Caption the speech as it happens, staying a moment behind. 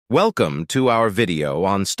Welcome to our video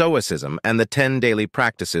on Stoicism and the 10 daily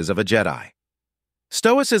practices of a Jedi.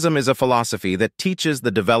 Stoicism is a philosophy that teaches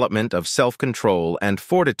the development of self-control and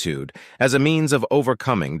fortitude as a means of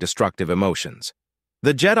overcoming destructive emotions.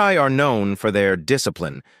 The Jedi are known for their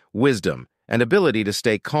discipline, wisdom, and ability to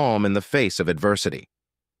stay calm in the face of adversity.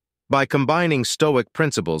 By combining Stoic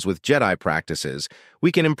principles with Jedi practices,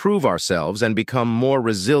 we can improve ourselves and become more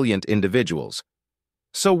resilient individuals.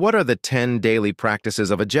 So what are the 10 daily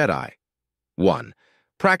practices of a Jedi? 1.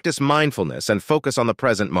 Practice mindfulness and focus on the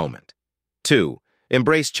present moment. 2.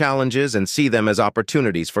 Embrace challenges and see them as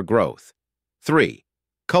opportunities for growth. 3.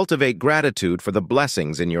 Cultivate gratitude for the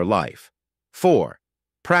blessings in your life. 4.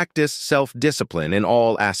 Practice self-discipline in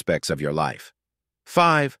all aspects of your life.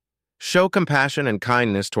 5. Show compassion and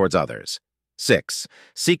kindness towards others. 6.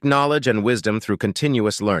 Seek knowledge and wisdom through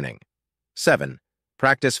continuous learning. 7.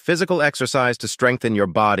 Practice physical exercise to strengthen your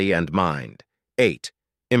body and mind. 8.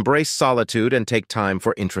 Embrace solitude and take time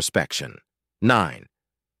for introspection. 9.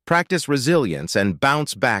 Practice resilience and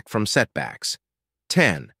bounce back from setbacks.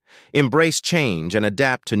 10. Embrace change and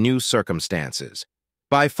adapt to new circumstances.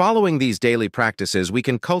 By following these daily practices, we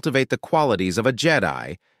can cultivate the qualities of a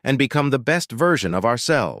Jedi and become the best version of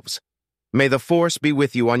ourselves. May the Force be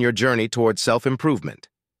with you on your journey towards self-improvement.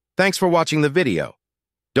 Thanks for watching the video.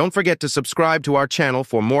 Don't forget to subscribe to our channel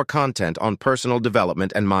for more content on personal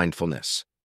development and mindfulness.